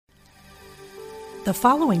The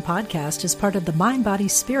following podcast is part of the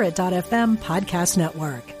MindBodySpirit.fm podcast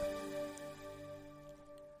network.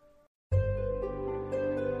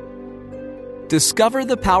 Discover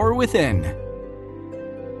the power within.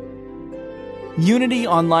 Unity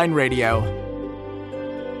Online Radio.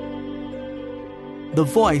 The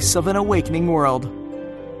voice of an awakening world.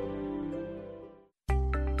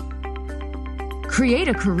 Create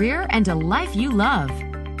a career and a life you love.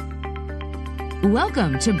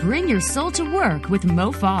 Welcome to Bring Your Soul to Work with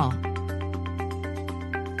Mo Fall.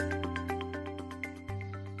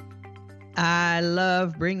 I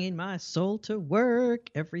love bringing my soul to work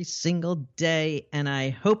every single day, and I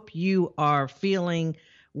hope you are feeling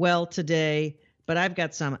well today. But I've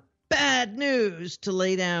got some bad news to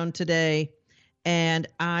lay down today, and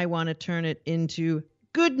I want to turn it into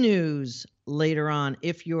good news later on.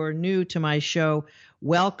 If you're new to my show,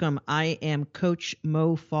 welcome. I am Coach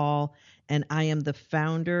Mo Fall, and I am the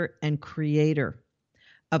founder and creator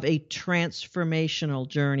of a transformational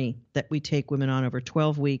journey that we take women on over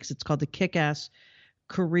 12 weeks. It's called the Kick-Ass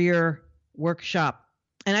Career Workshop.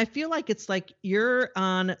 And I feel like it's like you're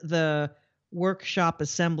on the workshop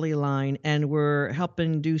assembly line, and we're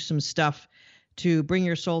helping do some stuff to bring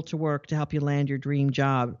your soul to work to help you land your dream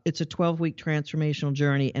job. It's a 12-week transformational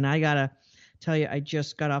journey, and I got to tell you, I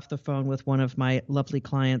just got off the phone with one of my lovely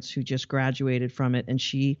clients who just graduated from it, and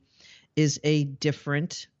she is a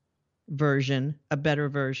different version, a better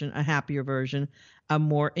version, a happier version, a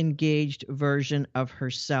more engaged version of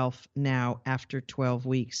herself now after 12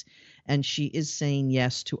 weeks. And she is saying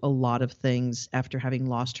yes to a lot of things after having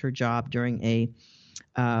lost her job during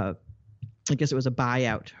I guess it was a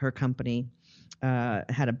buyout. Her company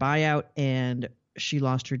had a buyout, and she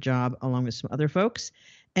lost her job along with some other folks.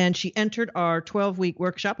 And she entered our 12-week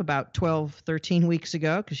workshop about 13 weeks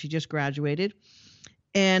ago because she just graduated,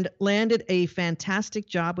 and landed a fantastic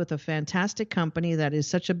job with a fantastic company that is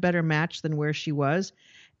such a better match than where she was.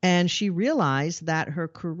 And she realized that her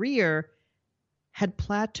career had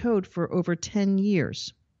plateaued for over 10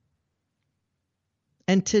 years.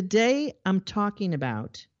 And today I'm talking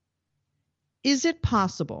about, is it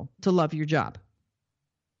possible to love your job?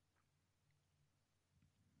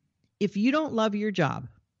 If you don't love your job,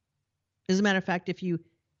 as a matter of fact, if you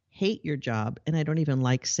hate your job, and I don't even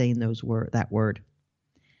like saying that word,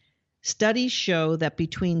 studies show that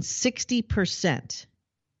between 60%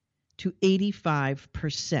 to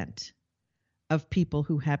 85% of people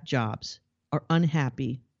who have jobs are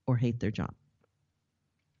unhappy or hate their job.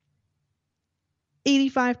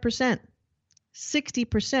 85%,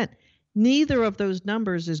 60%. Neither of those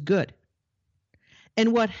numbers is good.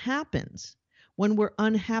 And what happens when we're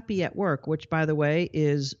unhappy at work, which, by the way,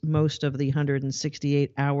 is most of the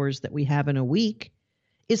 168 hours that we have in a week,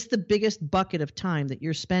 it's the biggest bucket of time that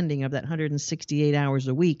you're spending of that 168 hours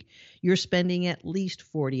a week. You're spending at least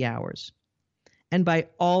 40 hours. And by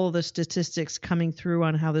all of the statistics coming through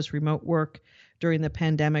on how this remote work during the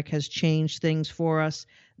pandemic has changed things for us,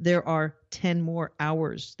 there are 10 more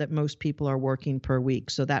hours that most people are working per week.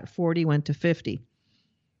 So that 40 went to 50.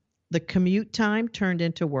 The commute time turned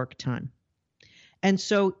into work time. And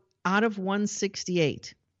so out of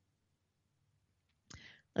 168,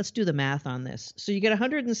 let's do the math on this. So you get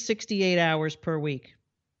 168 hours per week.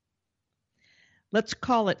 Let's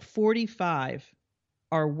call it 45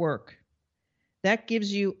 are work. That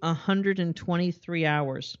gives you 123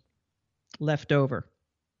 hours left over.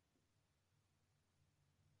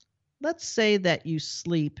 Let's say that you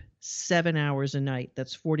sleep 7 hours a night.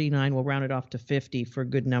 That's 49. We'll round it off to 50 for a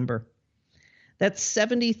good number. That's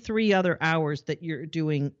 73 other hours that you're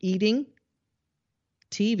doing eating,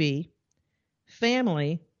 TV,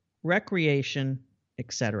 family, recreation,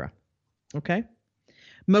 etc. Okay?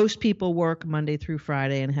 Most people work Monday through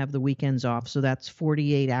Friday and have the weekends off, so that's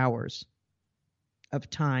 48 hours of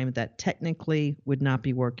time that technically would not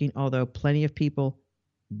be working, although plenty of people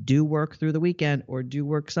do work through the weekend or do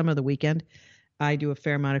work some of the weekend. I do a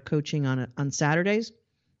fair amount of coaching on Saturdays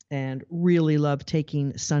and really love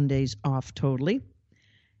taking Sundays off totally.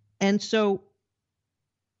 And so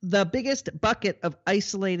the biggest bucket of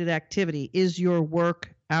isolated activity is your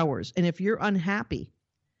work hours. And if you're unhappy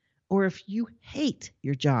or if you hate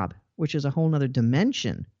your job, which is a whole nother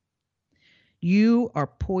dimension, you are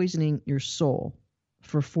poisoning your soul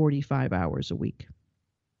for 45 hours a week.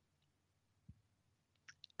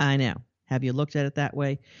 I know. Have you looked at it that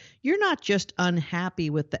way? You're not just unhappy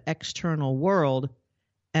with the external world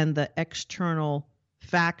and the external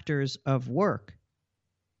factors of work.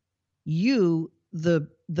 You, the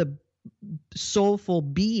soulful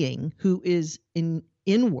being who is in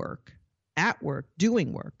work, at work,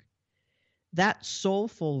 doing work, that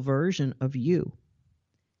soulful version of you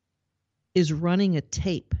is running a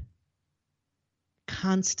tape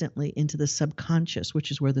constantly into the subconscious,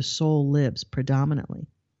 which is where the soul lives predominantly.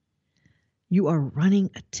 You are running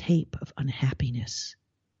a tape of unhappiness.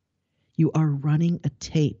 You are running a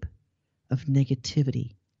tape of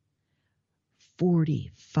negativity.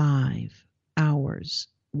 45 hours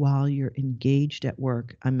while you're engaged at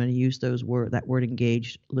work. I'm going to use that word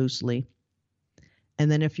engaged loosely. And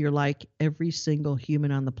then if you're like every single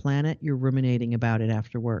human on the planet, you're ruminating about it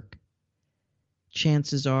after work.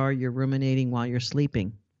 Chances are you're ruminating while you're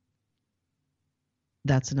sleeping.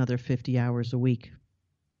 That's another 50 hours a week.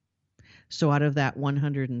 So out of that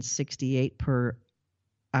 168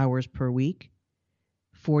 hours per week,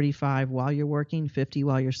 45 while you're working, 50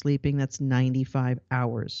 while you're sleeping, that's 95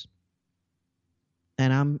 hours.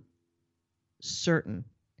 And I'm certain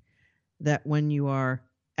that when you are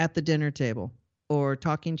at the dinner table or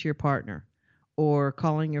talking to your partner or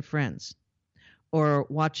calling your friends or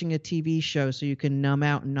watching a TV show so you can numb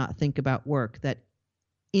out and not think about work, that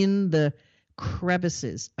in the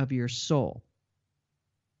crevices of your soul,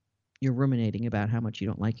 you're ruminating about how much you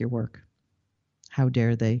don't like your work. How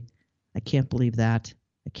dare they? I can't believe that.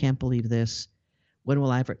 I can't believe this. When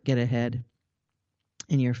will I ever get ahead?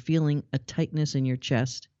 And you're feeling a tightness in your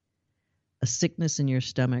chest, a sickness in your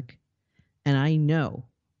stomach, and I know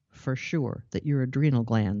for sure that your adrenal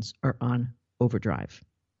glands are on overdrive.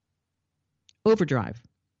 Overdrive.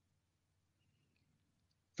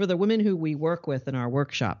 For the women who we work with in our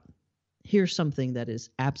workshop, here's something that is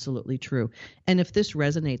absolutely true. And if this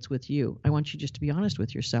resonates with you, I want you just to be honest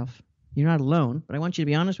with yourself. You're not alone, but I want you to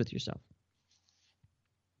be honest with yourself.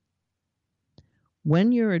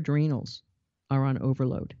 When your adrenals are on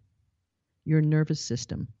overload, your nervous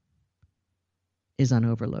system is on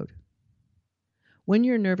overload. When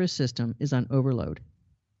your nervous system is on overload,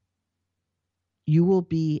 you will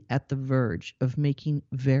be at the verge of making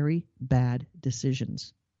very bad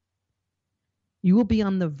decisions. You will be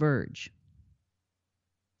on the verge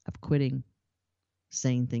of quitting,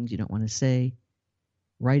 saying things you don't want to say,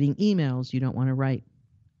 writing emails you don't want to write.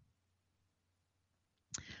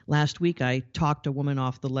 Last week, I talked a woman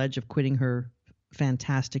off the ledge of quitting her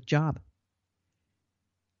fantastic job.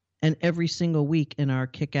 And every single week in our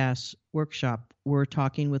kick-ass workshop, we're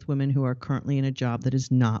talking with women who are currently in a job that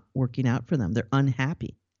is not working out for them. They're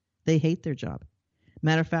unhappy. They hate their job.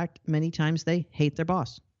 Matter of fact, many times they hate their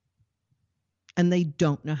boss. And they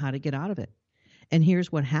don't know how to get out of it. And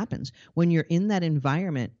here's what happens. When you're in that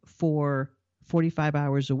environment for 45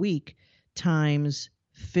 hours a week times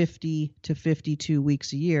 50 to 52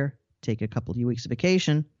 weeks a year, take a couple of weeks of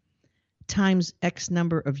vacation, times X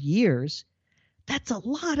number of years, that's a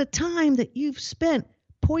lot of time that you've spent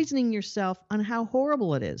poisoning yourself on how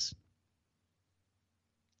horrible it is.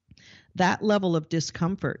 That level of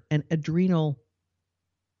discomfort and adrenal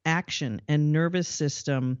action and nervous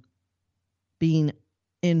system being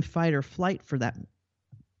in fight or flight for that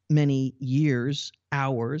many years,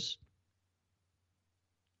 hours,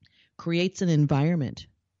 creates an environment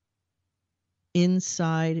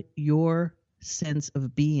inside your sense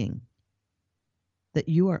of being that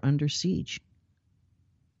you are under siege.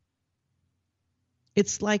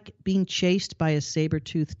 It's like being chased by a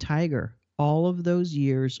saber-toothed tiger all of those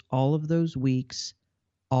years, all of those weeks,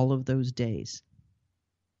 all of those days.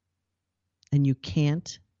 And you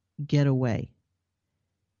can't get away.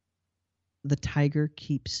 The tiger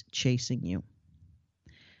keeps chasing you.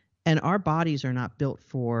 And our bodies are not built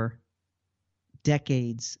for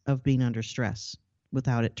decades of being under stress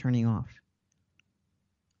without it turning off.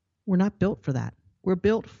 We're not built for that. We're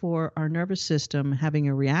built for our nervous system having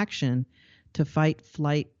a reaction to fight,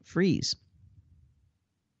 flight, freeze.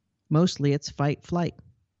 Mostly it's fight, flight.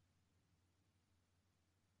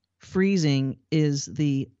 Freezing is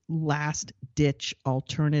the last ditch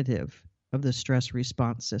alternative of the stress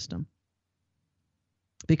response system.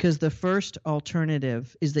 Because the first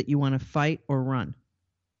alternative is that you want to fight or run.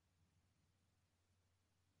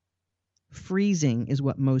 Freezing is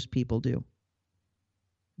what most people do.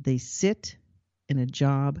 They sit in a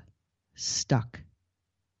job stuck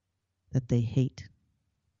that they hate.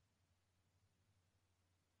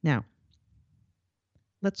 Now,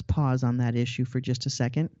 let's pause on that issue for just a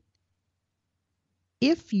second.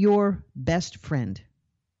 If your best friend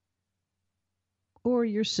or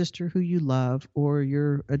your sister who you love or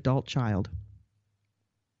your adult child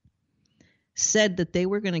said that they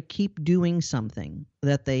were going to keep doing something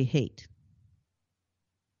that they hate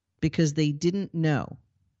because they didn't know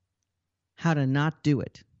how to not do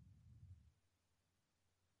it,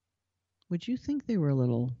 would you think they were a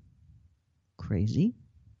little crazy?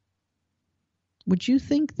 Would you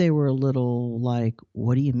think they were a little like,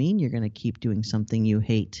 what do you mean you're going to keep doing something you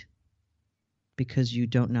hate? because you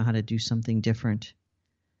don't know how to do something different.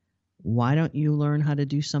 Why don't you learn how to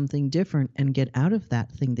do something different and get out of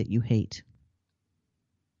that thing that you hate?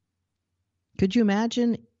 Could you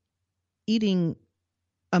imagine eating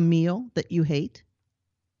a meal that you hate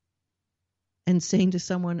and saying to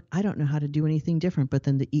someone, I don't know how to do anything different but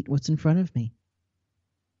than to eat what's in front of me?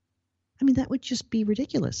 I mean, that would just be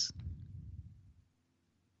ridiculous.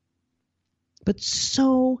 But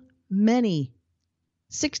so many,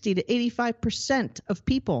 60 to 85% of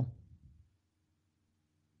people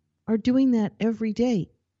are doing that every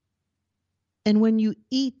day. And when you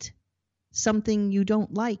eat something you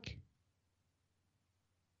don't like,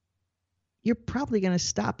 you're probably going to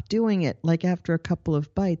stop doing it like after a couple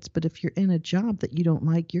of bites. But if you're in a job that you don't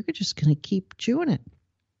like, you're just going to keep chewing it.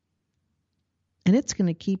 And it's going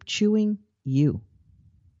to keep chewing you.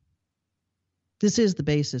 This is the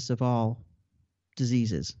basis of all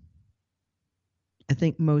diseases. I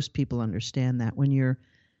think most people understand that. When your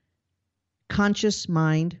conscious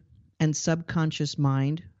mind and subconscious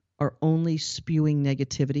mind are only spewing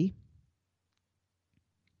negativity,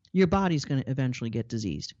 your body's going to eventually get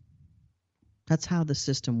diseased. That's how the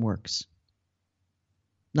system works.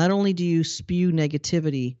 Not only do you spew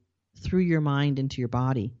negativity through your mind into your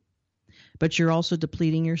body, but you're also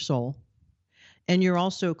depleting your soul, and you're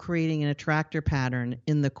also creating an attractor pattern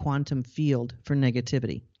in the quantum field for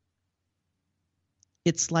negativity.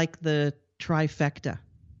 It's like the trifecta.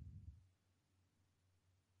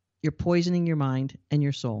 You're poisoning your mind and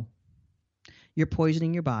your soul. You're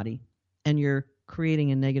poisoning your body, and you're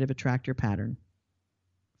creating a negative attractor pattern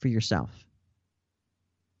for yourself.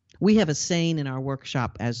 We have a saying in our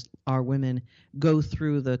workshop as our women go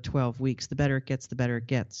through the 12 weeks, the better it gets, the better it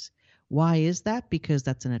gets. Why is that? Because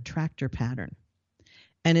that's an attractor pattern.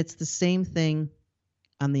 And it's the same thing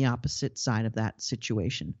on the opposite side of that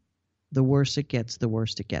situation. The worse it gets, the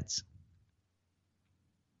worse it gets.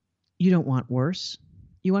 You don't want worse.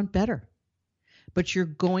 You want better. But you're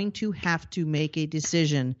going to have to make a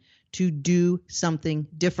decision to do something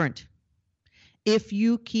different. If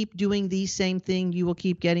you keep doing the same thing, you will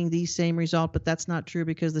keep getting the same result, but that's not true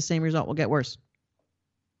because the same result will get worse.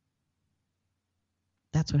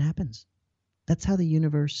 That's what happens. That's how the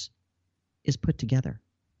universe is put together.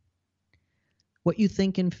 What you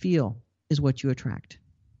think and feel is what you attract.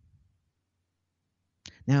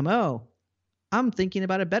 Now, Mo, I'm thinking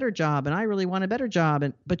about a better job and I really want a better job,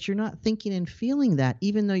 but you're not thinking and feeling that,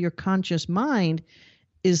 even though your conscious mind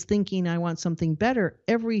is thinking I want something better.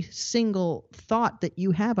 Every single thought that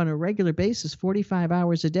you have on a regular basis, 45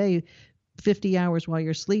 hours a day, 50 hours while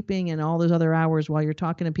you're sleeping, and all those other hours while you're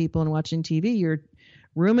talking to people and watching TV, you're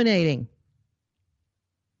ruminating.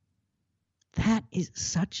 That is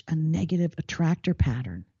such a negative attractor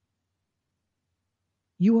pattern.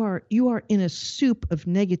 You are in a soup of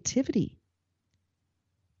negativity.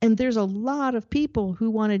 And there's a lot of people who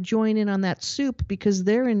want to join in on that soup because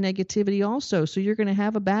they're in negativity also. So you're going to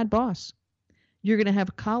have a bad boss. You're going to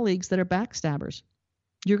have colleagues that are backstabbers.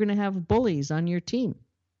 You're going to have bullies on your team.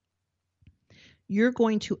 You're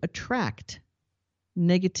going to attract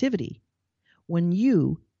negativity when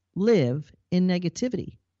you live in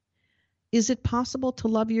negativity. Is it possible to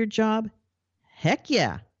love your job? Heck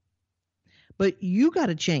yeah. But you got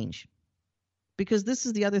to change, because this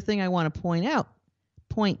is the other thing I want to point out.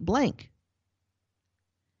 Point blank.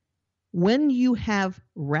 When you have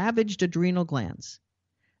ravaged adrenal glands,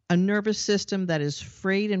 a nervous system that is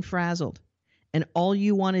frayed and frazzled, and all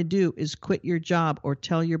you want to do is quit your job or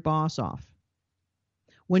tell your boss off,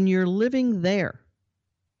 when you're living there,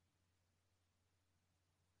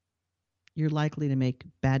 you're likely to make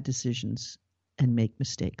bad decisions and make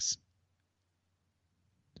mistakes.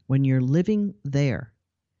 When you're living there,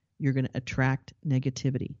 you're going to attract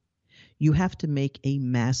negativity. You have to make a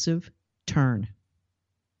massive turn.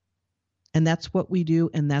 And that's what we do,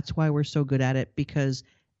 and that's why we're so good at it, because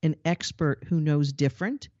an expert who knows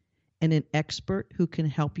different, and an expert who can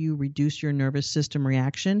help you reduce your nervous system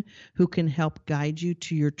reaction, who can help guide you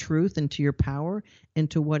to your truth and to your power and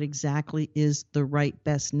to what exactly is the right,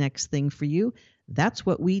 best, next thing for you, that's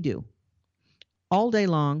what we do. All day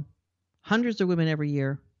long, hundreds of women every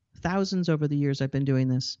year, thousands over the years I've been doing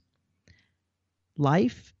this.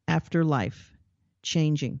 Life after life,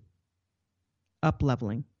 changing,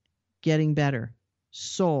 up-leveling, getting better,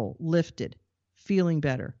 soul lifted, feeling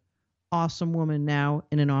better, awesome woman now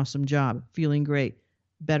in an awesome job, feeling great,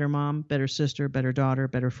 better mom, better sister, better daughter,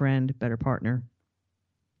 better friend, better partner.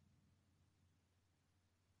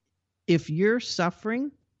 If you're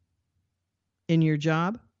suffering in your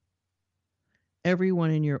job,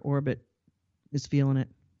 everyone in your orbit is feeling it.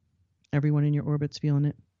 Everyone in your orbit's feeling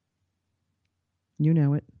it. You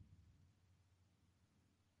know it.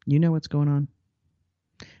 You know what's going on.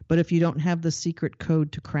 But if you don't have the secret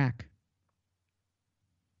code to crack,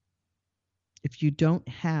 if you don't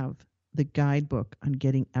have the guidebook on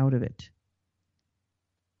getting out of it,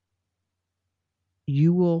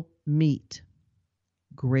 you will meet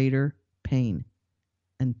greater pain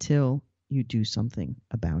until you do something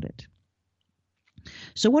about it.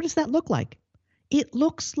 So what does that look like? It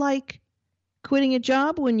looks like quitting a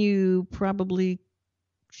job when you probably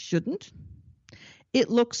shouldn't. It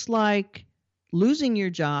looks like losing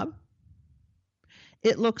your job.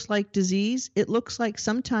 It looks like disease. It looks like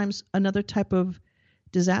sometimes another type of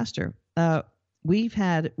disaster. We've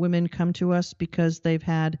had women come to us because they've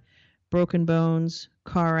had broken bones,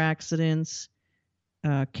 car accidents,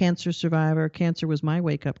 cancer survivor. Cancer was my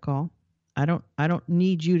wake-up call. I don't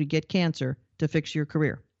need you to get cancer to fix your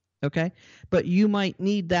career, okay? But you might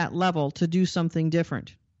need that level to do something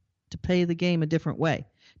different, to play the game a different way,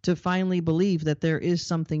 to finally believe that there is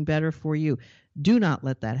something better for you. Do not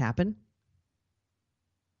let that happen.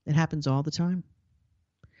 It happens all the time.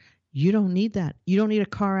 You don't need that. You don't need a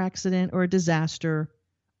car accident or a disaster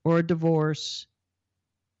or a divorce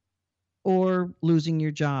or losing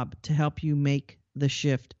your job to help you make the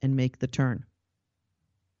shift and make the turn.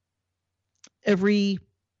 Every,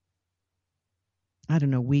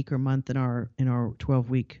 week or month in our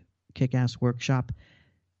 12-week Kick-Ass workshop,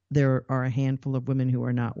 there are a handful of women who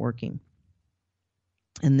are not working.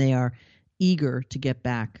 And they are eager to get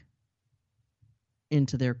back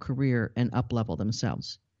into their career and up-level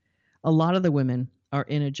themselves. A lot of the women are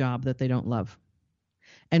in a job that they don't love.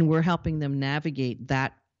 And we're helping them navigate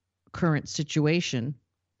that current situation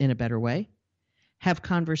in a better way, have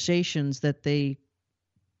conversations that they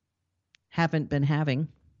haven't been having,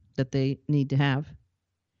 that they need to have.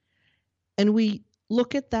 And we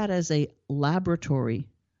look at that as a laboratory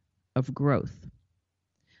of growth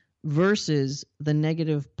versus the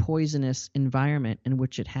negative, poisonous environment in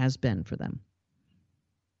which it has been for them.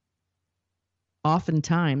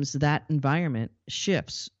 Oftentimes, that environment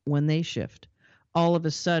shifts when they shift. All of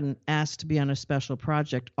a sudden, asked to be on a special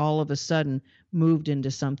project, all of a sudden moved into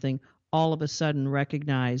something, all of a sudden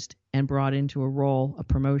recognized and brought into a role, a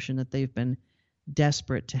promotion that they've been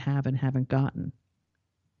desperate to have and haven't gotten.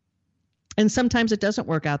 And sometimes it doesn't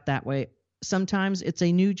work out that way. Sometimes it's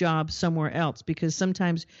a new job somewhere else, because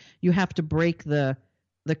sometimes you have to break the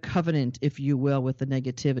covenant, if you will, with the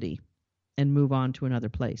negativity and move on to another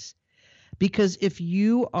place. Because if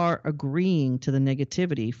you are agreeing to the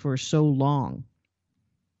negativity for so long,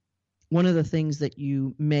 one of the things that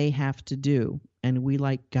you may have to do, and we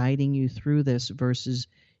like guiding you through this versus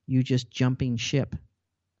you just jumping ship,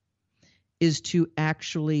 is to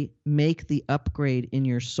actually make the upgrade in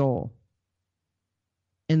your soul.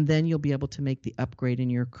 And then you'll be able to make the upgrade in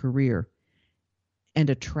your career and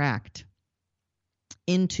attract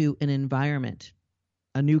into an environment,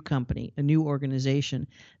 a new company, a new organization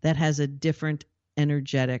that has a different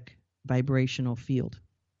energetic vibrational field.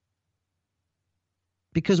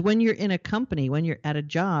 Because when you're in a company, when you're at a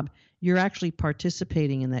job, you're actually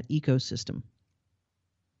participating in that ecosystem.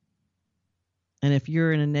 And if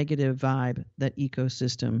you're in a negative vibe, that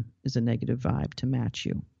ecosystem is a negative vibe to match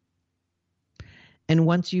you. And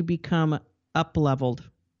once you become up-leveled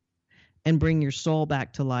and bring your soul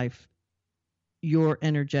back to life, your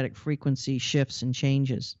energetic frequency shifts and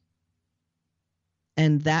changes.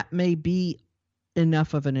 And that may be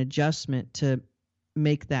enough of an adjustment to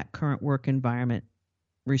make that current work environment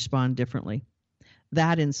respond differently.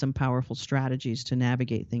 That and some powerful strategies to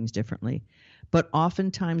navigate things differently. But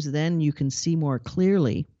oftentimes then you can see more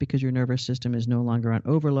clearly, because your nervous system is no longer on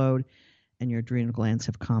overload and your adrenal glands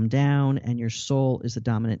have calmed down and your soul is the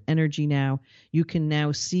dominant energy now. You can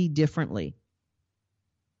now see differently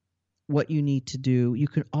what you need to do. You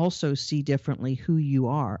can also see differently who you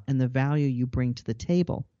are and the value you bring to the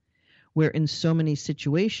table. Where in so many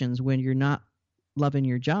situations when you're not loving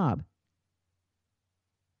your job,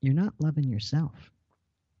 you're not loving yourself.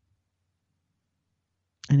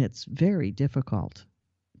 And it's very difficult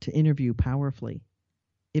to interview powerfully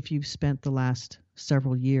if you've spent the last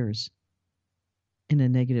several years in a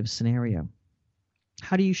negative scenario.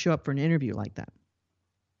 How do you show up for an interview like that?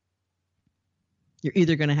 You're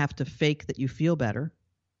either going to have to fake that you feel better.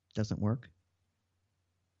 Doesn't work.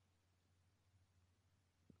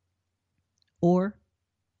 Or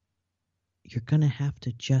you're going to have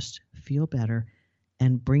to just feel better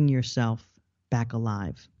and bring yourself back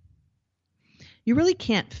alive. You really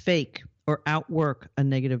can't fake or outwork a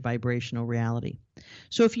negative vibrational reality.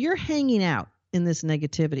 So if you're hanging out in this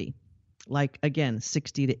negativity, like again,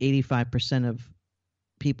 60 to 85% of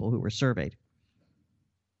people who were surveyed,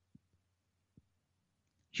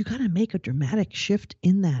 You got to make a dramatic shift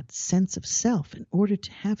in that sense of self in order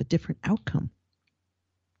to have a different outcome.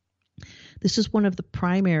 This is one of the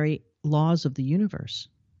primary laws of the universe.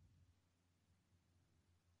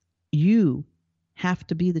 You have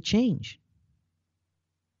to be the change.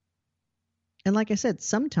 And like I said,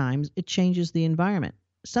 sometimes it changes the environment.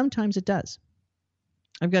 Sometimes it does.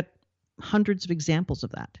 I've got hundreds of examples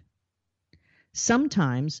of that.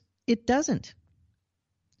 Sometimes it doesn't.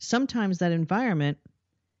 Sometimes that environment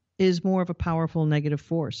is more of a powerful negative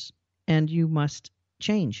force, and you must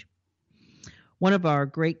change. One of our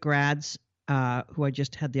great grads, who I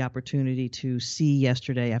just had the opportunity to see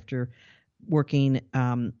yesterday after working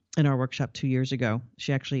in our workshop 2 years ago,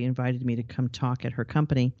 she actually invited me to come talk at her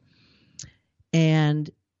company. And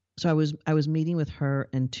so I was meeting with her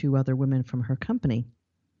and two other women from her company.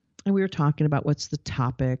 And we were talking about what's the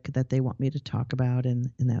topic that they want me to talk about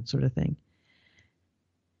and that sort of thing.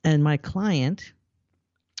 And my client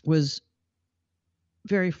was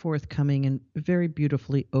very forthcoming and very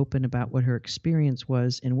beautifully open about what her experience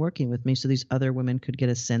was in working with me so these other women could get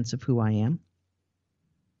a sense of who I am.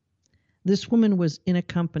 This woman was in a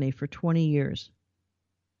company for 20 years,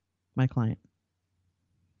 my client.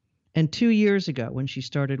 And 2 years ago, when she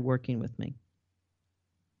started working with me,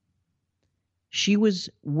 she was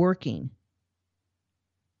working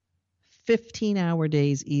 15-hour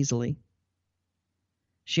days easily.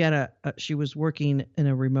 She was working in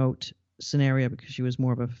a remote scenario because she was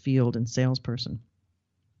more of a field and salesperson.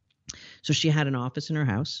 So she had an office in her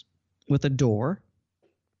house with a door,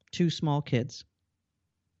 2 small kids,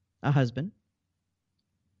 a husband,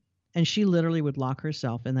 and she literally would lock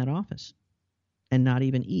herself in that office and not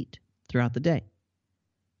even eat throughout the day.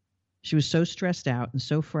 She was so stressed out and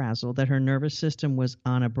so frazzled that her nervous system was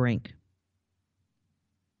on a brink.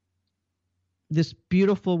 This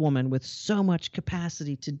beautiful woman with so much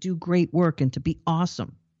capacity to do great work and to be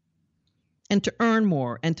awesome and to earn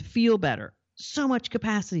more and to feel better, so much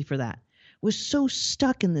capacity for that, was so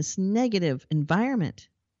stuck in this negative environment.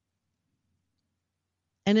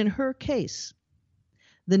 And in her case,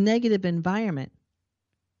 the negative environment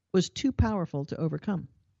was too powerful to overcome.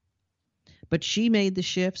 But she made the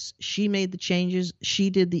shifts, she made the changes, she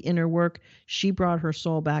did the inner work, she brought her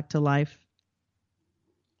soul back to life.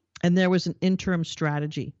 And there was an interim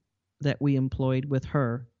strategy that we employed with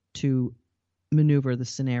her to maneuver the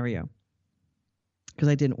scenario, because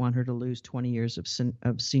I didn't want her to lose 20 years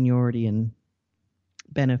of seniority and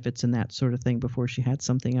benefits and that sort of thing before she had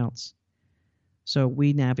something else. So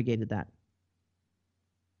we navigated that.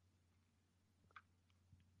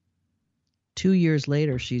 2 years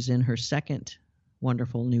later, she's in her second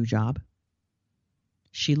wonderful new job.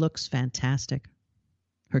 She looks fantastic.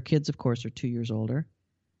 Her kids, of course, are 2 years older.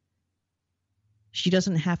 She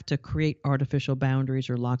doesn't have to create artificial boundaries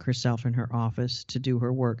or lock herself in her office to do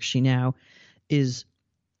her work. She now is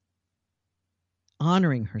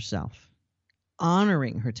honoring herself,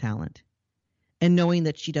 honoring her talent, and knowing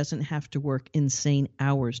that she doesn't have to work insane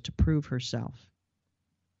hours to prove herself.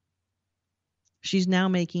 She's now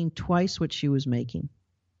making twice what she was making.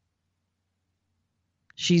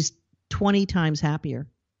 She's 20 times happier.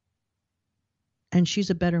 And she's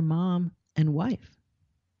a better mom and wife.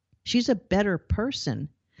 She's a better person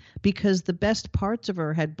because the best parts of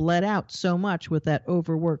her had bled out so much with that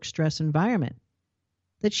overwork stress environment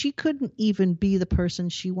that she couldn't even be the person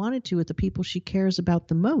she wanted to with the people she cares about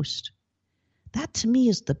the most. That to me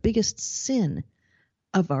is the biggest sin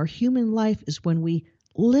of our human life, is when we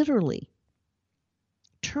literally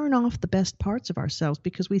turn off the best parts of ourselves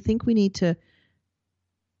because we think we need to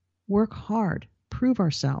work hard, prove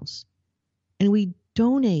ourselves, and we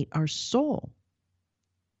donate our soul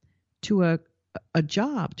to a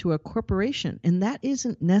job, to a corporation, and that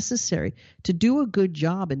isn't necessary. To do a good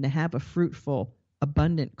job and to have a fruitful,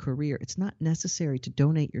 abundant career, it's not necessary to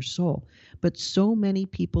donate your soul, but so many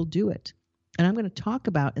people do it. And I'm going to talk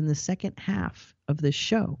about in the second half of this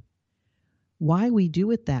show why we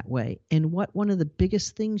do it that way and what one of the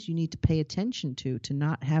biggest things you need to pay attention to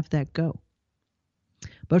not have that go.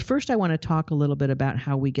 But first, I want to talk a little bit about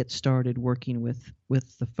how we get started working with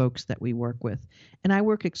the folks that we work with. And I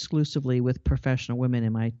work exclusively with professional women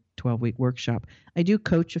in my 12-week workshop. I do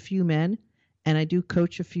coach a few men, and I do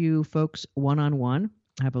coach a few folks one-on-one.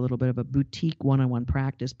 I have a little bit of a boutique one-on-one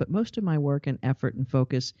practice, but most of my work and effort and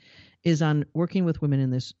focus is on working with women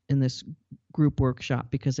in this group workshop,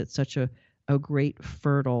 because it's such a great,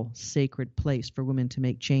 fertile, sacred place for women to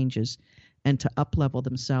make changes and to up-level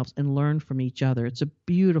themselves and learn from each other. It's a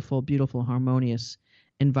beautiful, beautiful, harmonious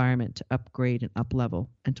environment to upgrade and up-level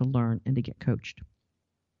and to learn and to get coached.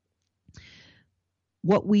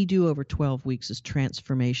 What we do over 12 weeks is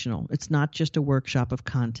transformational. It's not just a workshop of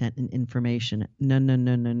content and information. No, no,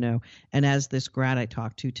 no, no, no. And as this grad I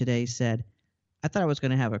talked to today said, I thought I was going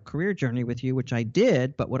to have a career journey with you, which I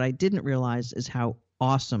did, but what I didn't realize is how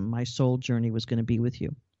awesome my soul journey was going to be with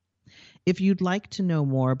you. If you'd like to know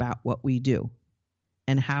more about what we do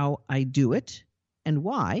and how I do it and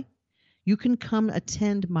why, you can come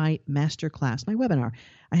attend my masterclass, my webinar.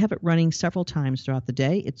 I have it running several times throughout the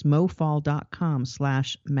day. It's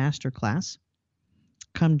mofall.com/masterclass.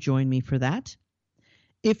 Come join me for that.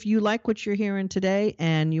 If you like what you're hearing today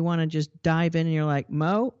and you want to just dive in and you're like,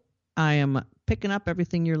 Mo, I am picking up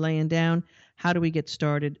everything you're laying down. How do we get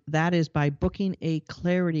started? That is by booking a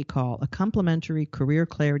clarity call, a complimentary career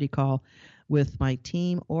clarity call with my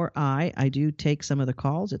team or I. I do take some of the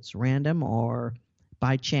calls. It's random or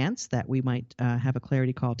by chance that we might have a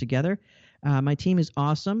clarity call together. My team is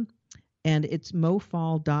awesome, and it's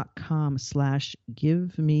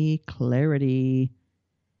mofall.com/give-me-clarity,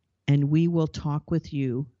 and we will talk with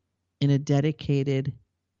you in a dedicated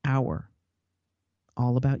hour,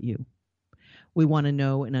 all about you. We want to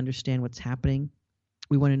know and understand what's happening.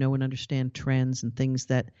 We want to know and understand trends and things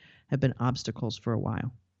that have been obstacles for a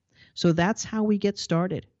while. So that's how we get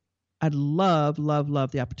started. I'd love, love, love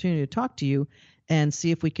the opportunity to talk to you and see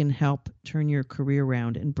if we can help turn your career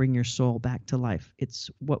around and bring your soul back to life.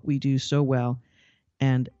 It's what we do so well,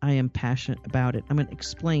 and I am passionate about it. I'm going to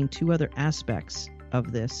explain 2 other aspects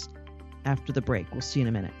of this after the break. We'll see you in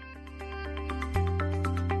a minute.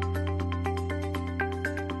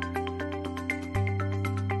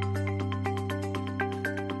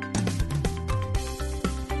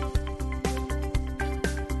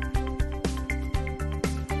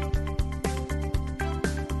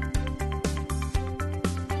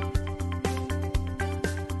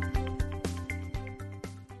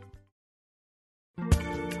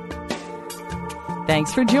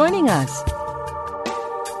 Thanks for joining us.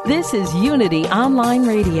 This is Unity Online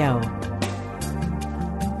Radio,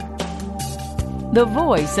 the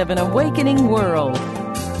voice of an awakening world.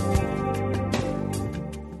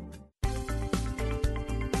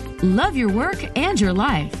 Love your work and your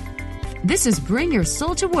life. This is Bring Your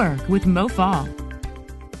Soul to Work with Mo Fall.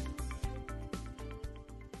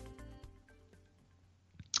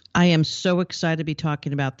 I am so excited to be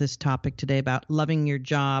talking about this topic today, about loving your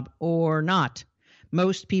job or not.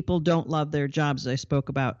 Most people don't love their jobs, as I spoke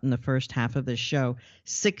about in the first half of this show.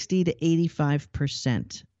 60 to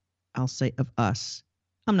 85%, I'll say, of us.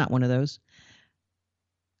 I'm not one of those.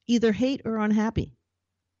 Either hate or unhappy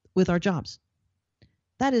with our jobs.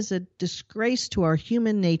 That is a disgrace to our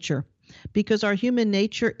human nature, because our human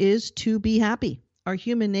nature is to be happy. Our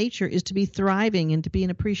human nature is to be thriving and to be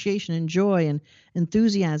in appreciation and joy and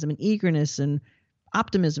enthusiasm and eagerness and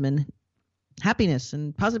optimism and happiness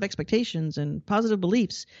and positive expectations and positive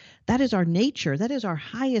beliefs. That is our nature. That is our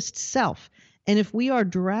highest self. And if we are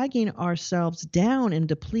dragging ourselves down and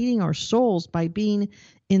depleting our souls by being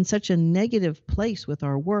in such a negative place with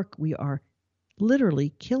our work, we are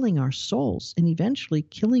literally killing our souls and eventually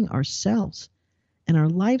killing ourselves. And our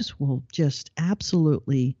lives will just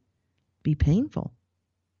absolutely be painful,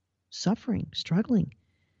 suffering, struggling.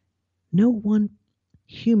 No one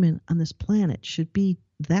human on this planet should be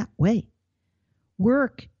that way.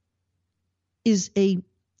 Work is a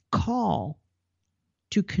call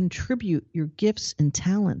to contribute your gifts and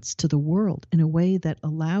talents to the world in a way that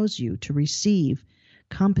allows you to receive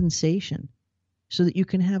compensation so that you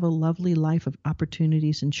can have a lovely life of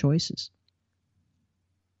opportunities and choices.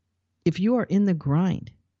 If you are in the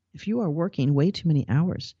grind, if you are working way too many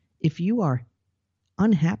hours, if you are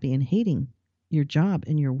unhappy and hating your job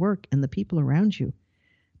and your work and the people around you,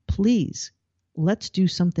 please, let's do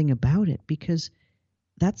something about it, because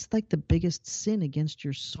that's like the biggest sin against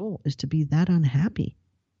your soul, is to be that unhappy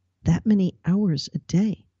that many hours a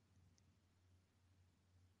day.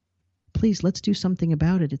 Please, let's do something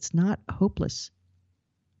about it. It's not hopeless.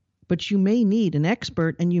 But you may need an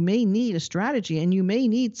expert, and you may need a strategy, and you may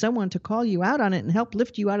need someone to call you out on it and help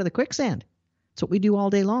lift you out of the quicksand. That's what we do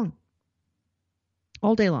all day long.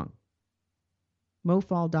 All day long.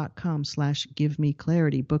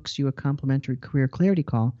 mofall.com/give-me-clarity books you a complimentary career clarity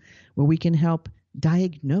call where we can help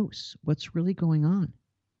diagnose what's really going on.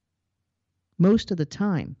 Most of the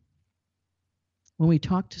time, when we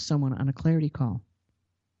talk to someone on a clarity call,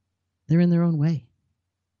 they're in their own way.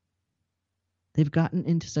 They've gotten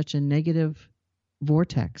into such a negative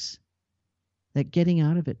vortex that getting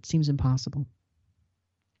out of it seems impossible.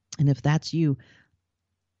 And if that's you,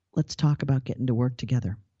 let's talk about getting to work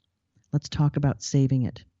together. Let's talk about saving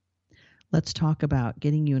it. Let's talk about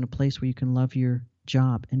getting you in a place where you can love your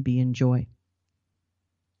job and be in joy.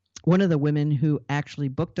 one of the women who actually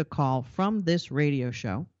booked a call from this radio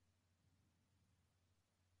show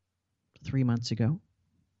 3 months ago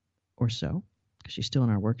or so, because she's still in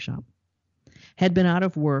our workshop, had been out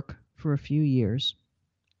of work for a few years.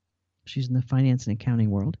 She's in the finance and accounting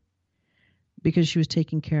world because she was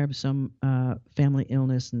taking care of some family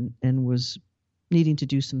illness and was needing to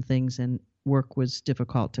do some things, and work was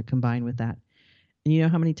difficult to combine with that. And you know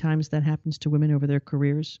how many times that happens to women over their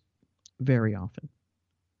careers? Very often.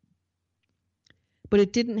 But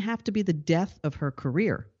it didn't have to be the death of her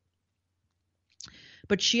career.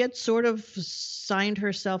 But she had sort of signed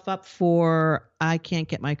herself up for, I can't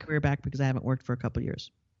get my career back because I haven't worked for a couple of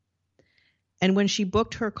years. And when she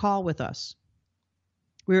booked her call with us,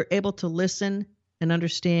 we were able to listen and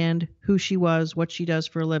understand who she was, what she does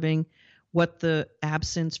for a living, what the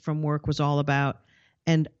absence from work was all about,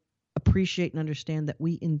 and appreciate and understand that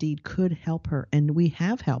we indeed could help her, and we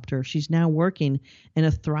have helped her. She's now working in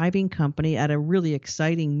a thriving company at a really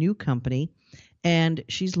exciting new company, and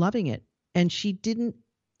she's loving it. And she didn't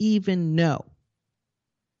even know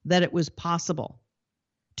that it was possible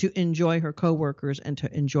to enjoy her coworkers and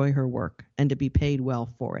to enjoy her work and to be paid well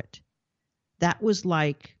for it. That was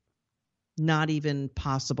like not even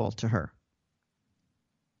possible to her.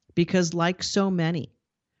 Because like so many,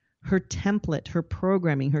 her template, her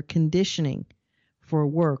programming, her conditioning for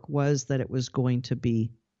work was that it was going to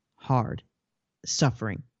be hard,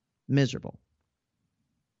 suffering, miserable.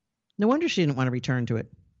 No wonder she didn't want to return to it.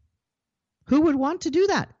 Who would want to do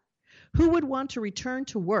that? Who would want to return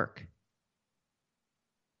to work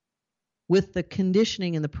with the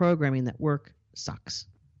conditioning and the programming that work sucks?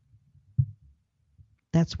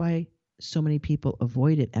 That's why so many people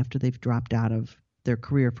avoid it after they've dropped out of their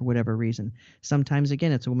career for whatever reason. Sometimes,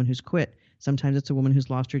 again, it's a woman who's quit. Sometimes it's a woman who's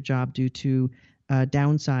lost her job due to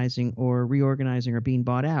downsizing or reorganizing or being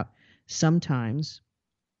bought out. Sometimes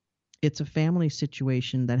it's a family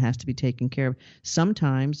situation that has to be taken care of.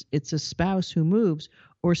 Sometimes it's a spouse who moves,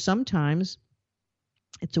 or sometimes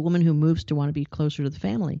it's a woman who moves to want to be closer to the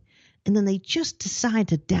family. And then they just decide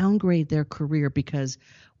to downgrade their career because,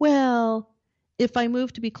 well, if I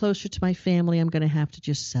move to be closer to my family, I'm going to have to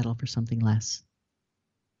just settle for something less.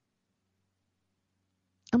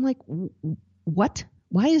 I'm like, what?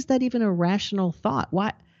 Why is that even a rational thought?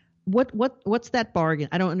 Why? What's that bargain?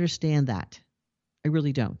 I don't understand that. I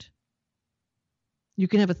really don't. You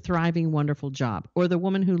can have a thriving, wonderful job. Or the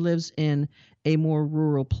woman who lives in a more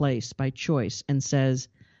rural place by choice and says,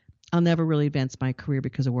 I'll never really advance my career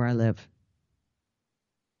because of where I live.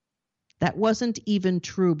 That wasn't even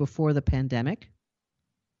true before the pandemic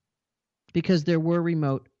because there were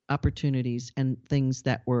remote opportunities and things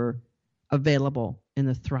that were available in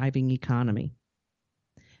the thriving economy.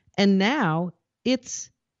 And now it's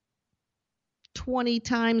 20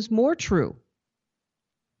 times more true.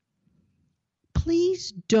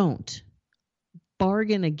 Please don't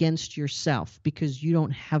bargain against yourself because you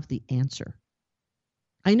don't have the answer.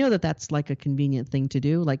 I know that that's like a convenient thing to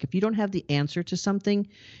do. Like if you don't have the answer to something,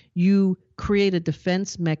 you create a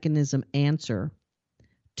defense mechanism answer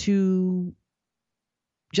to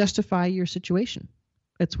justify your situation.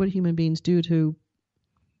 That's what human beings do to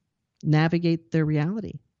navigate their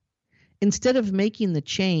reality. Instead of making the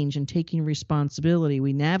change and taking responsibility,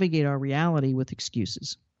 we navigate our reality with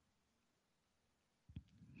excuses.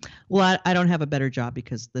 Well, I don't have a better job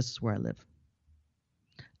because this is where I live.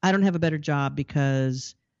 I don't have a better job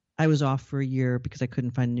because I was off for a year because I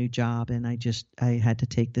couldn't find a new job and I had to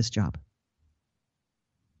take this job.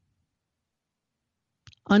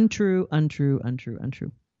 Untrue, untrue, untrue,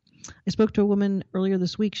 untrue. I spoke to a woman earlier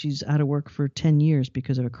this week. She's out of work for 10 years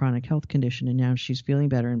because of a chronic health condition, and now she's feeling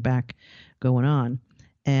better and back going on.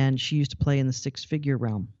 And she used to play in the six-figure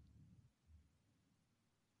realm.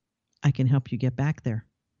 I can help you get back there.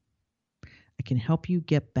 I can help you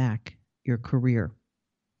get back your career.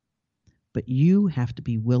 But you have to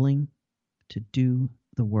be willing to do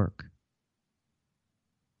the work.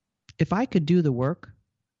 If I could do the work,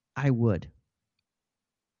 I would.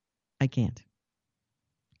 I can't.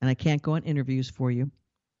 And I can't go on interviews for you,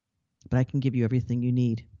 but I can give you everything you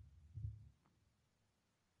need.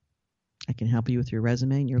 I can help you with your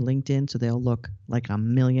resume and your LinkedIn so they'll look like $1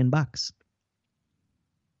 million.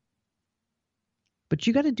 But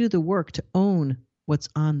you got to do the work to own what's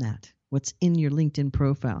on that, what's in your LinkedIn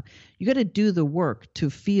profile. You got to do the work to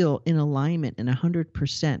feel in alignment and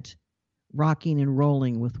 100% rocking and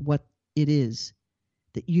rolling with what it is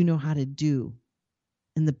that you know how to do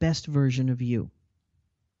in the best version of you.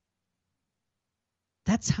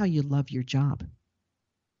 That's how you love your job.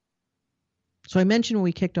 So I mentioned when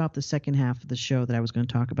we kicked off the second half of the show that I was going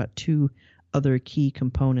to talk about two other key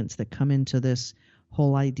components that come into this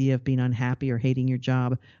whole idea of being unhappy or hating your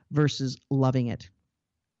job versus loving it.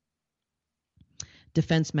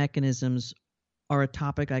 Defense mechanisms are a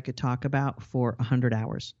topic I could talk about for 100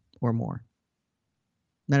 hours or more.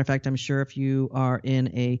 Matter of fact, I'm sure if you are in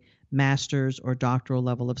a master's or doctoral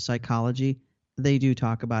level of psychology, they do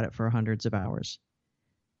talk about it for hundreds of hours.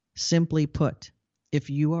 Simply put, if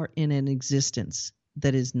you are in an existence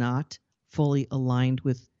that is not fully aligned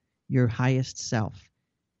with your highest self,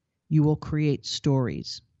 you will create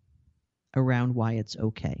stories around why it's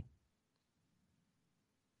okay.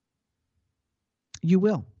 You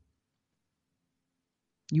will.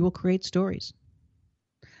 You will create stories.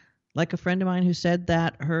 Like a friend of mine who said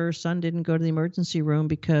that her son didn't go to the emergency room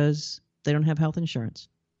because they don't have health insurance.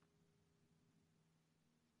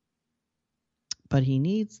 But he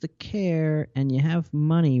needs the care and you have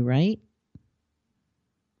money, right?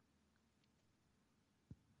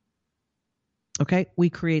 Okay, we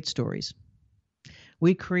create stories.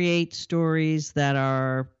 We create stories that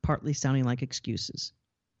are partly sounding like excuses.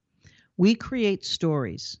 We create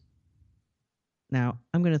stories. Now,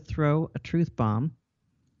 I'm going to throw a truth bomb.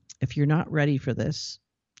 If you're not ready for this,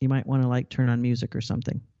 you might want to turn on music or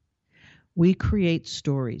something. We create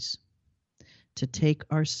stories to take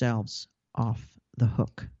ourselves off the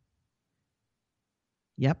hook.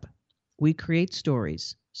 Yep, we create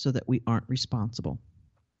stories so that we aren't responsible.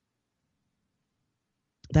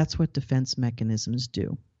 That's what defense mechanisms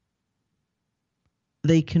do.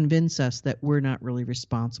 They convince us that we're not really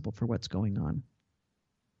responsible for what's going on.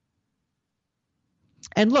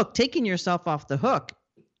 And look, taking yourself off the hook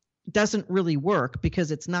doesn't really work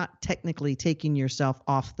because it's not technically taking yourself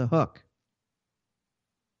off the hook.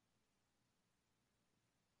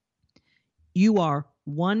 You are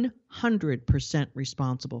 100%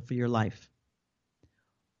 responsible for your life.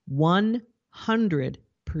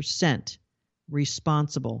 100%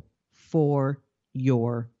 responsible for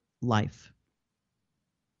your life.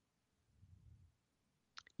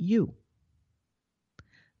 You,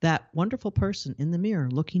 that wonderful person in the mirror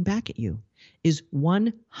looking back at you, is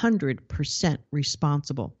 100%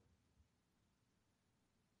 responsible.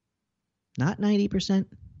 Not 90%,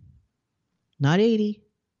 not 80%,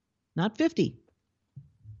 not 50%.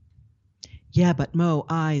 Yeah, but Mo,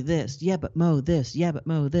 I this. Yeah, but Mo, this. Yeah, but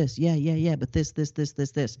Mo, this. Yeah, but this.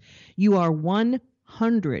 You are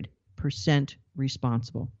 100%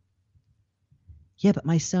 responsible. Yeah, but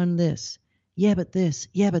my son, this. Yeah, but this.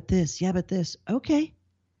 Yeah, but this. Yeah, but this. Okay.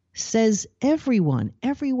 Says everyone.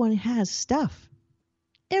 Everyone has stuff.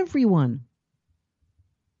 Everyone.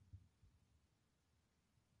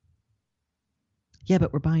 Yeah,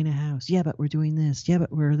 but we're buying a house. Yeah, but we're doing this. Yeah,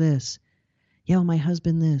 but we're this. Yeah, well, my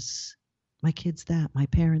husband this. My kids that. My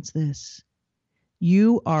parents this.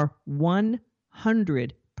 You are 100%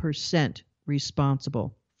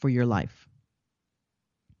 responsible for your life.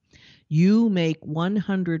 You make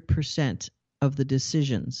 100% of the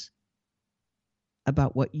decisions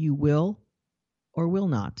about what you will or will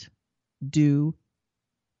not do,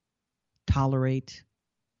 tolerate,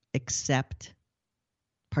 accept,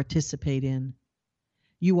 participate in.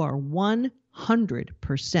 You are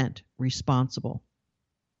 100% responsible.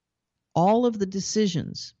 All of the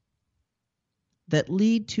decisions that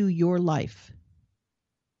lead to your life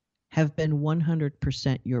have been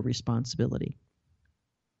 100% your responsibility.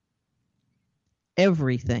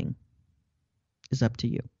 Everything is up to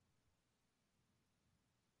you.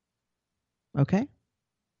 Okay?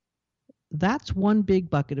 That's one big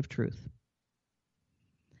bucket of truth.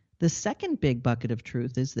 The second big bucket of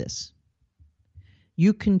truth is this.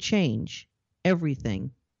 You can change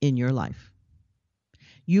everything in your life.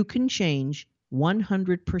 You can change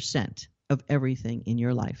 100% of everything in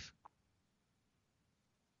your life.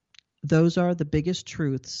 Those are the biggest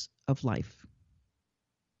truths of life.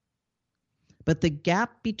 But the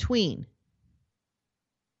gap between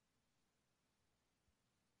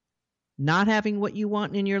not having what you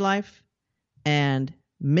want in your life and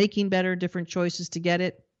making better, different choices to get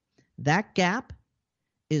it, that gap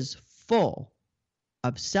is full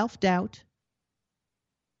of self-doubt,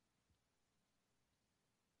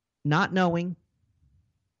 not knowing,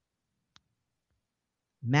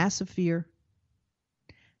 massive fear,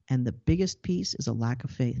 and the biggest piece is a lack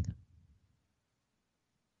of faith.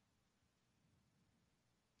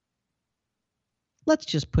 Let's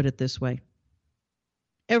just put it this way.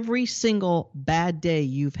 Every single bad day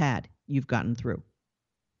you've had, you've gotten through.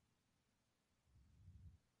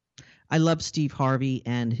 I love Steve Harvey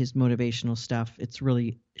and his motivational stuff. It's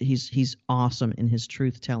really, he's awesome in his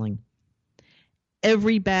truth telling.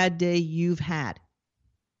 Every bad day you've had,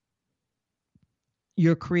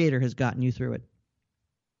 your Creator has gotten you through it.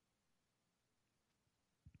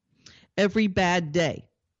 Every bad day,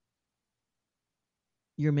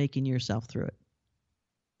 you're making yourself through it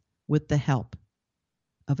with the help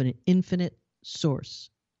of an infinite source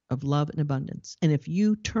of love and abundance. And if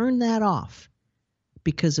you turn that off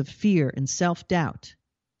because of fear and self-doubt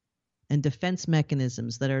and defense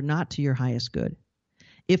mechanisms that are not to your highest good,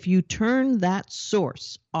 if you turn that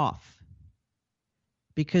source off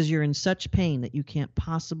because you're in such pain that you can't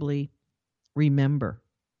possibly remember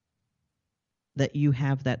that you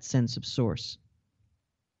have that sense of source,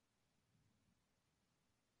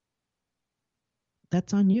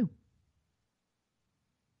 that's on you.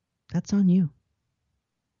 That's on you.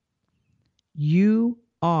 You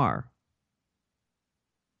are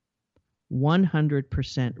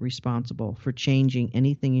 100% responsible for changing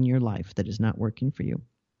anything in your life that is not working for you.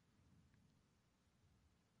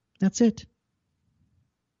 That's it.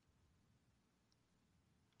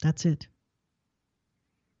 That's it.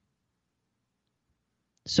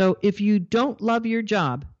 So if you don't love your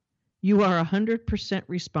job, you are 100%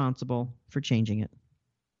 responsible for changing it.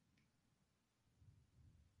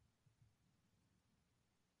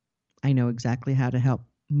 I know exactly how to help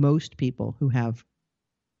most people who have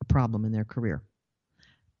a problem in their career.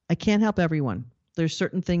 I can't help everyone. There's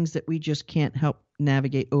certain things that we just can't help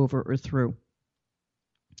navigate over or through.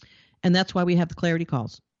 And that's why we have the clarity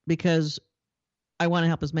calls, because I want to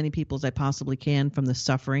help as many people as I possibly can from the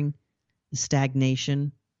suffering, the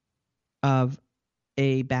stagnation of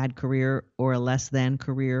a bad career or a less than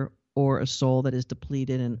career or a soul that is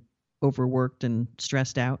depleted and overworked and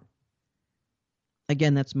stressed out.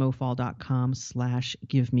 Again, that's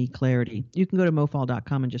mofall.com/give-me-clarity. You can go to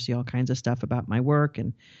mofall.com and just see all kinds of stuff about my work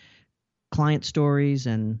and client stories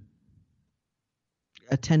and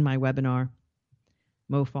attend my webinar,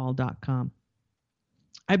 mofall.com.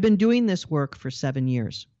 I've been doing this work for 7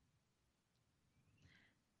 years.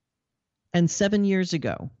 And 7 years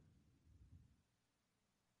ago,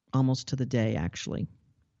 almost to the day actually,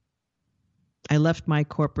 I left my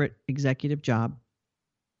corporate executive job.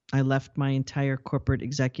 I left my entire corporate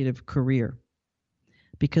executive career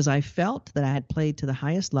because I felt that I had played to the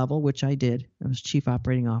highest level, which I did. I was chief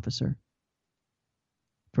operating officer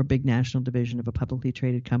for a big national division of a publicly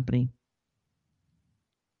traded company.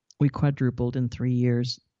 We quadrupled in 3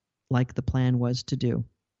 years like the plan was to do.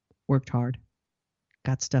 Worked hard,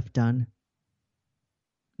 got stuff done,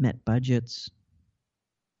 met budgets,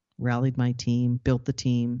 rallied my team, built the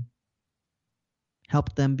team,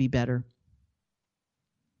 helped them be better.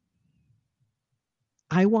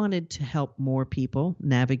 I wanted to help more people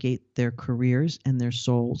navigate their careers and their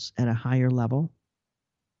souls at a higher level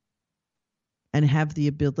and have the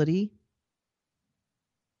ability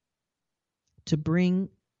to bring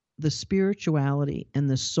the spirituality and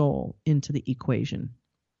the soul into the equation.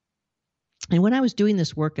 And when I was doing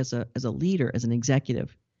this work as a leader, as an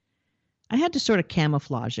executive, I had to sort of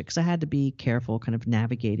camouflage it because I had to be careful kind of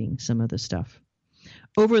navigating some of the stuff.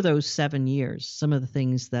 Over those 7 years, some of the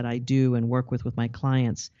things that I do and work with my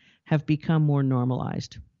clients have become more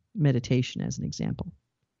normalized. Meditation as an example.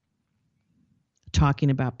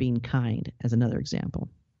 Talking about being kind as another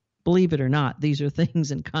example. Believe it or not, these are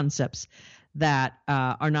things and concepts that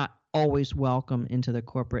are not always welcome into the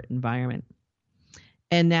corporate environment.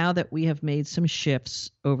 And now that we have made some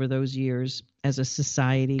shifts over those years as a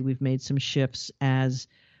society, we've made some shifts as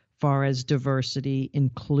far as diversity,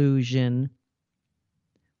 inclusion.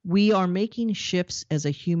 We are making shifts as a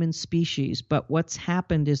human species, but what's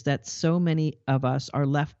happened is that so many of us are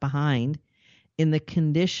left behind in the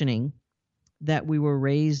conditioning that we were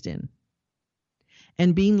raised in.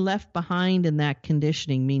 And being left behind in that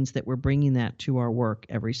conditioning means that we're bringing that to our work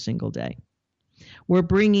every single day. We're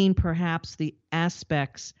bringing perhaps the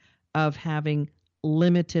aspects of having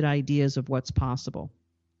limited ideas of what's possible.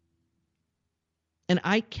 And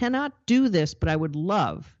I cannot do this, but I would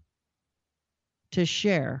love to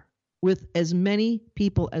share with as many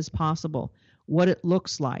people as possible what it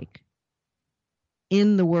looks like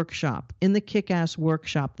in the workshop, in the Kick-Ass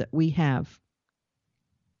workshop that we have.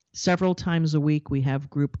 Several times a week, we have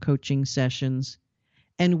group coaching sessions,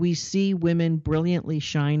 and we see women brilliantly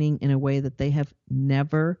shining in a way that they have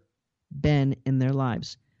never been in their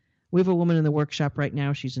lives. We have a woman in the workshop right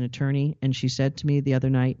now. She's an attorney, and she said to me the other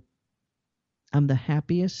night, "I'm the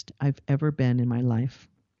happiest I've ever been in my life."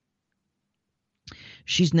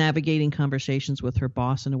 She's navigating conversations with her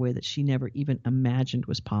boss in a way that she never even imagined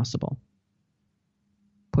was possible.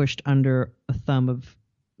 Pushed under a thumb of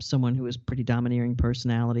someone who is pretty domineering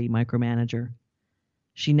personality, micromanager.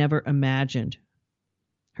 She never imagined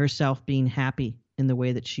herself being happy in the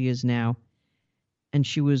way that she is now. And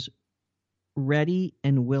she was ready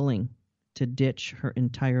and willing to ditch her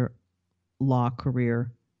entire law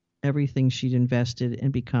career everything she'd invested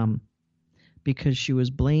and become because she was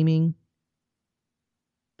blaming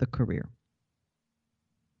the career.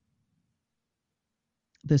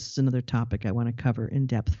 This is another topic I want to cover in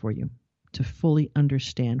depth for you to fully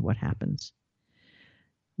understand what happens.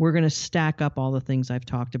 We're going to stack up all the things I've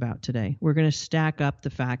talked about today. We're going to stack up the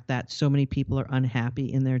fact that so many people are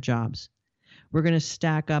unhappy in their jobs. We're going to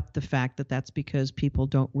stack up the fact that that's because people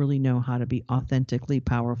don't really know how to be authentically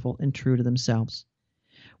powerful and true to themselves.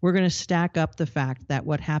 We're going to stack up the fact that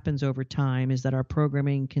what happens over time is that our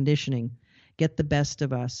programming and conditioning get the best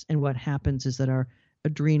of us. And what happens is that our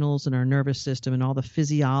adrenals and our nervous system and all the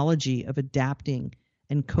physiology of adapting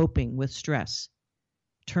and coping with stress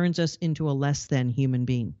turns us into a less than human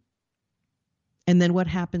being. And then what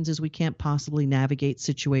happens is we can't possibly navigate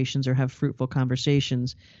situations or have fruitful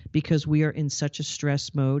conversations because we are in such a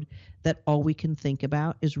stress mode that all we can think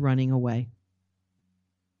about is running away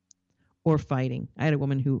or fighting. I had a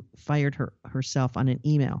woman who fired herself on an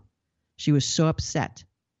email. She was so upset.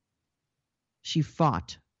 She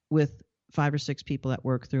fought with 5 or 6 people at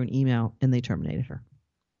work through an email, and they terminated her.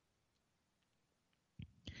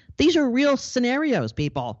 These are real scenarios,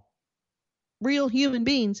 people. Real human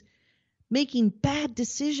beings making bad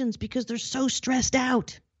decisions because they're so stressed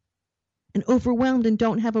out and overwhelmed and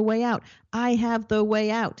don't have a way out. I have the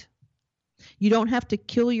way out. You don't have to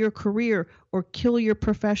kill your career or kill your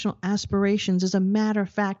professional aspirations. As a matter of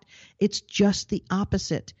fact, it's just the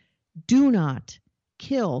opposite. Do not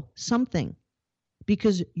kill something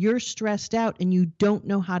because you're stressed out and you don't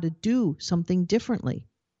know how to do something differently.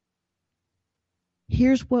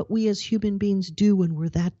 Here's what we as human beings do when we're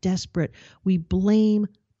that desperate. We blame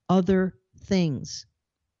other things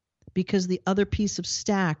because the other piece of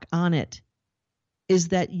stack on it is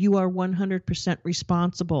that you are 100%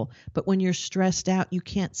 responsible. But when you're stressed out, you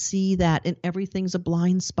can't see that and everything's a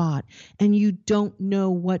blind spot and you don't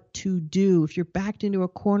know what to do. If you're backed into a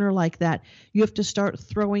corner like that, you have to start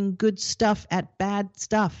throwing good stuff at bad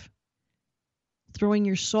stuff. Throwing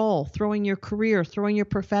your soul, throwing your career, throwing your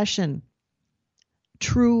profession.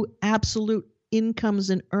 True, absolute incomes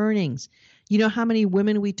and earnings. You know how many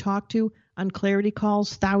women we talk to on clarity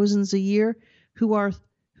calls, thousands a year, who are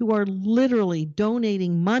literally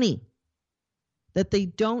donating money that they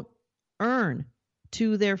don't earn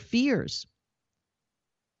to their fears.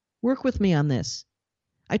 Work with me on this.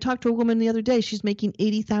 I talked to a woman the other day. She's making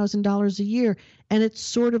 $80,000 a year, and it's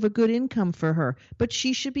sort of a good income for her. But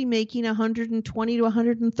she should be making $120 to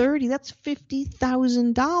 $130. That's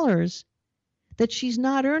 $50,000 that she's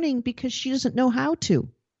not earning because she doesn't know how to.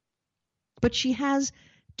 But she has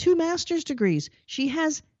 2 master's degrees. She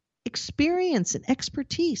has experience and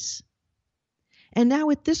expertise. And now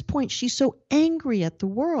at this point, she's so angry at the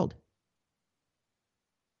world.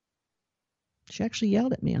 She actually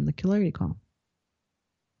yelled at me on the clarity call.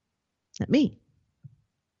 At me.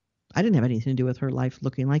 I didn't have anything to do with her life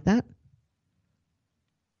looking like that.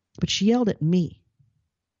 But she yelled at me.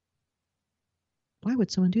 Why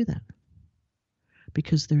would someone do that?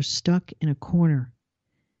 Because they're stuck in a corner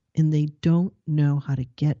and they don't know how to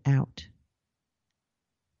get out.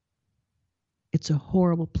 It's a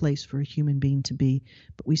horrible place for a human being to be,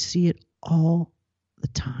 but we see it all the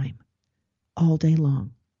time, all day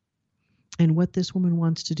long. And what this woman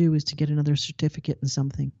wants to do is to get another certificate in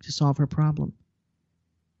something to solve her problem.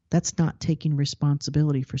 That's not taking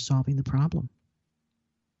responsibility for solving the problem.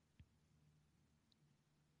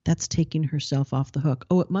 That's taking herself off the hook.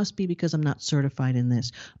 Oh, it must be because I'm not certified in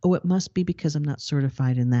this. Oh, it must be because I'm not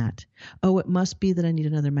certified in that. Oh, it must be that I need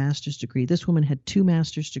another master's degree. This woman had 2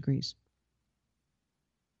 master's degrees.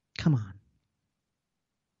 Come on.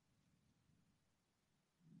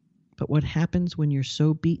 But what happens when you're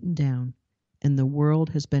so beaten down and the world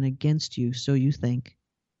has been against you, so you think,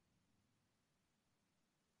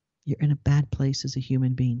 you're in a bad place as a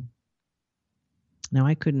human being. Now,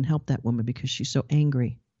 I couldn't help that woman because she's so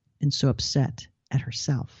angry and so upset at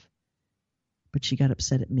herself. But she got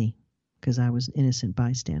upset at me because I was an innocent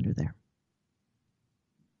bystander there.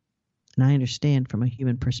 And I understand from a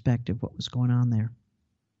human perspective what was going on there.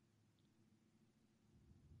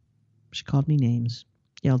 She called me names,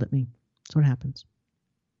 yelled at me. That's what happens.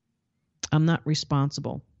 I'm not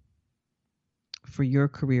responsible for your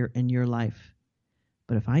career and your life.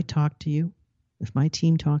 But if I talk to you, if my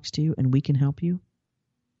team talks to you and we can help you,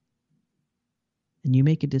 and you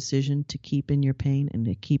make a decision to keep in your pain and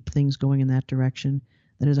to keep things going in that direction,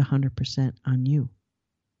 that is 100% on you.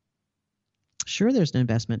 Sure, there's an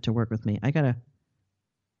investment to work with me. I got an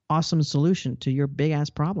awesome solution to your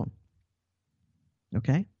big-ass problem.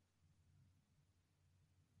 Okay?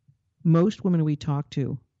 Most women we talk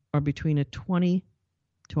to are between a 20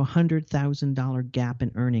 to $100,000 gap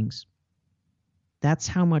in earnings. That's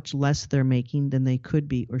how much less they're making than they could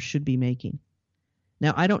be or should be making.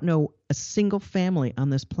 Now, I don't know a single family on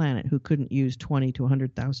this planet who couldn't use $20,000 to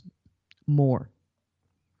 $100,000 more.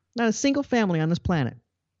 Not a single family on this planet.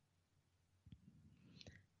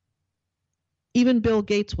 Even Bill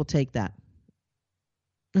Gates will take that.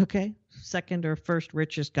 Okay? Second or first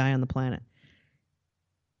richest guy on the planet.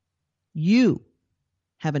 You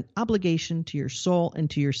have an obligation to your soul and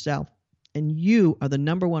to yourself, and you are the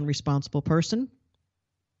number one responsible person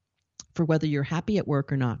for whether you're happy at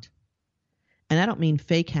work or not. And I don't mean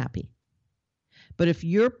fake happy. But if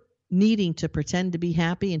you're needing to pretend to be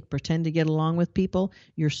happy and pretend to get along with people,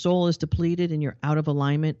 your soul is depleted and you're out of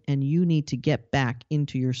alignment, and you need to get back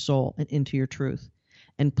into your soul and into your truth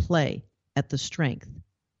and play at the strength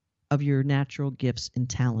of your natural gifts and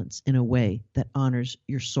talents in a way that honors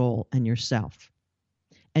your soul and yourself.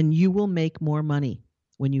 And you will make more money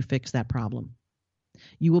when you fix that problem.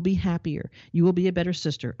 You will be happier. You will be a better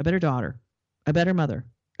sister, a better daughter, a better mother,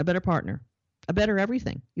 a better partner, a better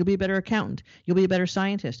everything. You'll be a better accountant. You'll be a better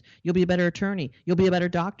scientist. You'll be a better attorney. You'll be a better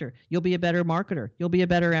doctor. You'll be a better marketer. You'll be a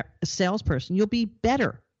better salesperson. You'll be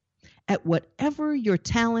better at whatever your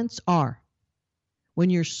talents are when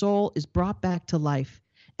your soul is brought back to life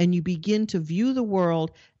and you begin to view the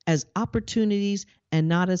world as opportunities and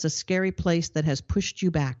not as a scary place that has pushed you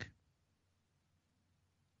back.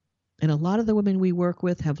 And a lot of the women we work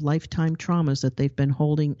with have lifetime traumas that they've been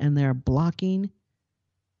holding, and they're blocking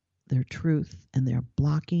their truth and they're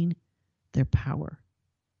blocking their power.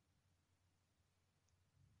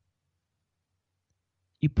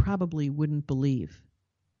 You probably wouldn't believe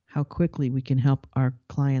how quickly we can help our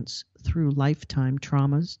clients through lifetime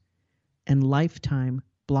traumas and lifetime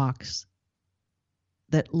blocks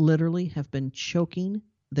that literally have been choking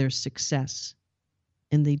their success,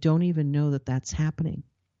 and they don't even know that that's happening.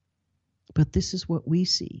 But this is what we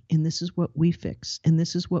see, and this is what we fix, and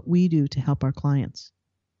this is what we do to help our clients.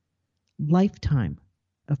 Lifetime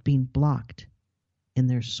of being blocked in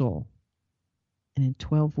their soul. And in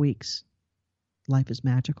 12 weeks, life is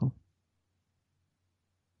magical.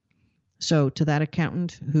 So to that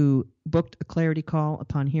accountant who booked a clarity call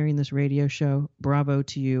upon hearing this radio show, bravo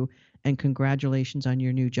to you and congratulations on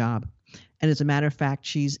your new job. And as a matter of fact,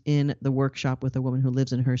 she's in the workshop with a woman who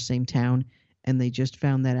lives in her same town, and they just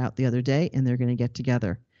found that out the other day, and they're going to get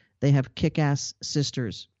together. They have kick-ass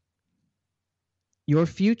sisters. Your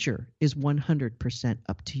future is 100%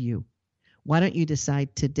 up to you. Why don't you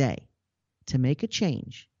decide today to make a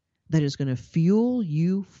change that is going to fuel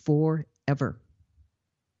you forever?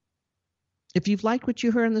 If you've liked what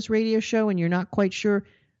you heard on this radio show and you're not quite sure,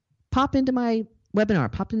 pop into my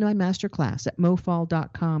webinar, pop into my masterclass at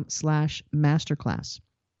mofall.com/masterclass.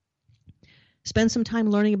 Spend some time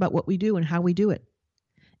learning about what we do and how we do it.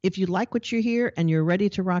 If you like what you hear and you're ready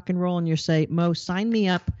to rock and roll and you say, Mo, sign me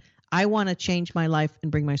up. I want to change my life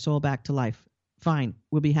and bring my soul back to life. Fine.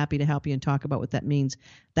 We'll be happy to help you and talk about what that means.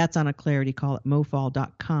 That's on a clarity call at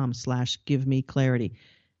mofall.com/givemeclarity.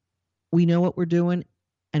 We know what we're doing,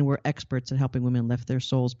 and we're experts at helping women lift their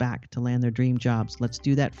souls back to land their dream jobs. Let's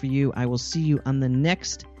do that for you. I will see you on the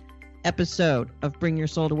next episode of Bring Your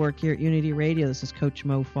Soul to Work here at Unity Radio. This is Coach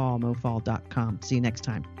Mo Fall, mofall.com. See you next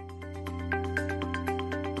time.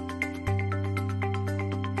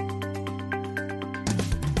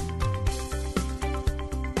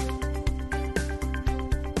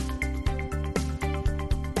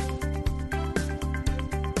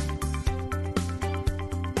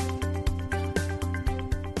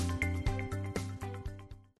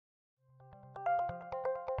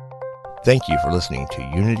 Thank you for listening to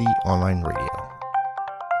Unity Online Radio,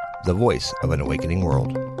 the voice of an awakening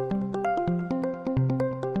world.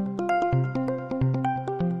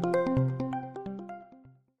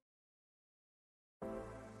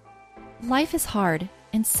 Life is hard,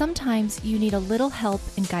 and sometimes you need a little help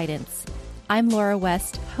and guidance. I'm Laura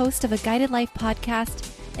West, host of a Guided Life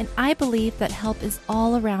podcast, and I believe that help is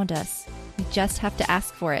all around us. We just have to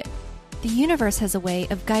ask for it. The universe has a way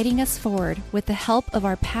of guiding us forward with the help of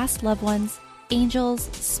our past loved ones, angels,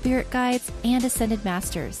 spirit guides, and ascended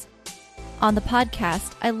masters. On the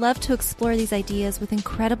podcast, I love to explore these ideas with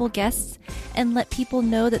incredible guests and let people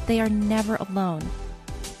know that they are never alone.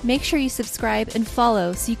 Make sure you subscribe and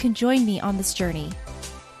follow so you can join me on this journey.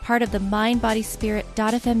 Part of the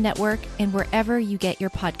MindBodySpirit.fm network and wherever you get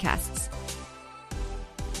your podcasts.